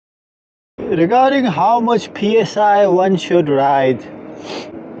regarding how much PSI one should ride,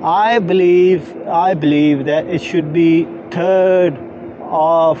 I believe that it should be third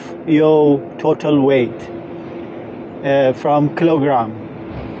of your total weight from kilogram.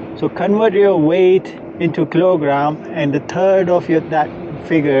 So convert your weight into kilogram, and the third of that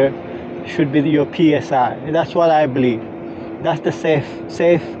figure should be your PSI. That's what I believe. That's the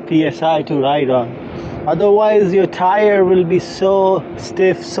safe PSI to ride on. Otherwise your tire will be so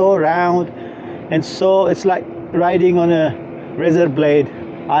stiff, so round, and so it's like riding on a razor blade.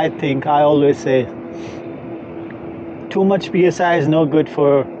 I always say too much PSI is no good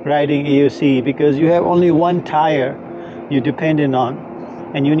for riding EUC, because you have only one tire you're dependent on,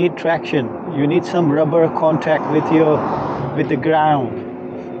 and you need traction. You need some rubber contact with the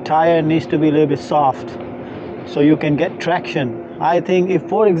ground. Tire needs to be a little bit soft so you can get traction. I think if,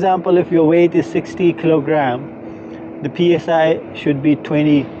 for example, if your weight is 60 kilogram, the PSI should be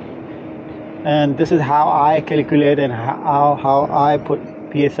 20, and this is how I calculate and how I put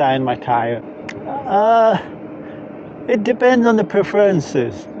PSI in my tire. It depends on the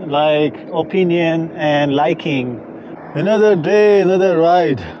preferences, like opinion and liking. Another day, another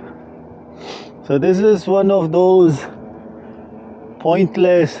ride. So this is one of those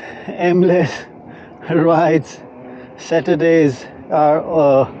pointless, aimless rides. Saturdays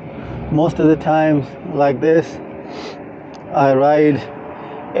are most of the times like this. I ride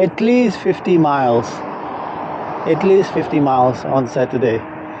at least 50 miles on Saturday,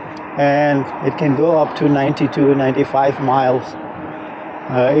 and it can go up to 92, 95 miles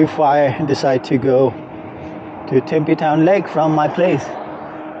if I decide to go to Tempe Town Lake from my place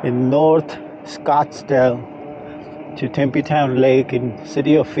in North Scottsdale to Tempe Town Lake in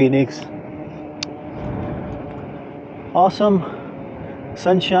city of Phoenix. Awesome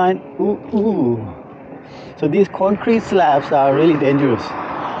sunshine. Ooh. So these concrete slabs are really dangerous.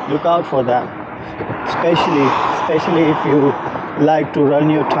 Look out for that, especially if you like to run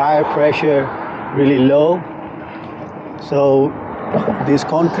your tire pressure really low. So these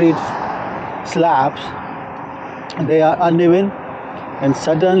concrete slabs, they are uneven, and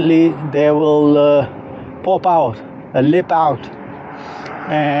suddenly they will pop out, lip out,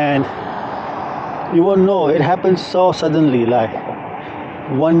 and you won't know. It happens so suddenly, like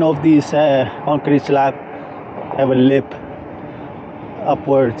one of these concrete slabs have a lip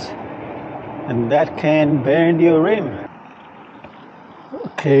upwards, and that can bend your rim.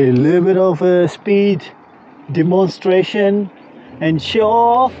 Okay, a little bit of a speed demonstration and show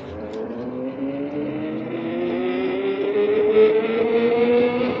off.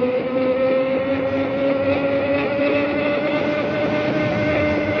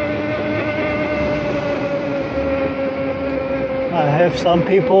 I have some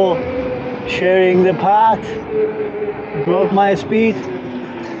people sharing the path. Broke my speed.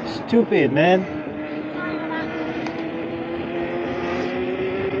 Stupid, man.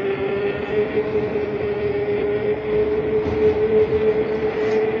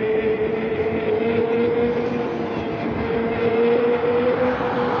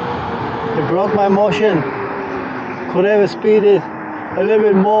 They broke my motion. Could have speeded a little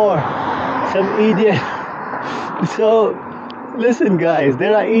bit more. Some idiot. So listen guys,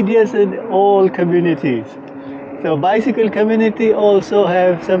 there are idiots in all communities. So bicycle community also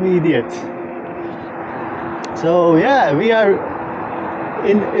have some idiots. So yeah, we are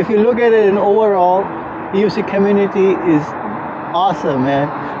in, if you look at it in overall, EUC community is awesome, man.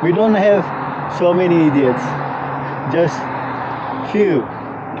 We don't have so many idiots, just few,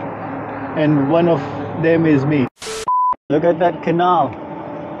 and one of them is me. Look at that canal.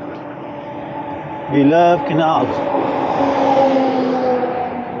 We love canals.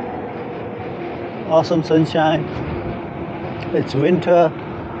 Awesome sunshine. It's winter.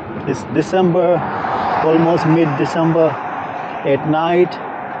 It's December, almost mid-December. At night,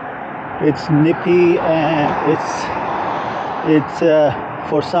 it's nippy, and it's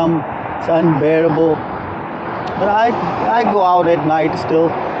for some it's unbearable. But I go out at night still.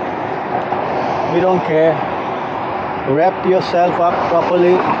 We don't care. Wrap yourself up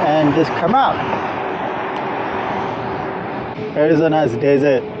properly and just come out. Arizona's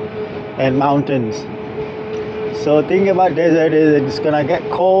desert and mountains. So thing about desert is it's gonna get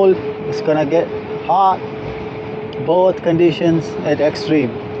cold, it's gonna get hot, both conditions at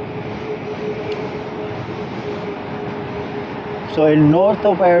extreme. So in north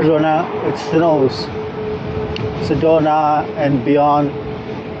of Arizona it snows. Sedona and beyond,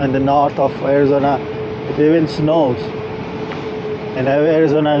 and the north of Arizona it even snows, and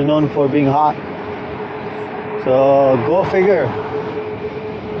Arizona is known for being hot. So go figure.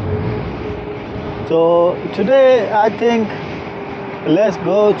 So today I think let's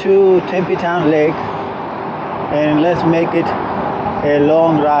go to Tempe Town Lake and let's make it a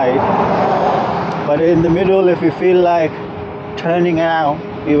long ride. But in the middle, if you feel like turning around,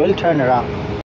 you will turn around.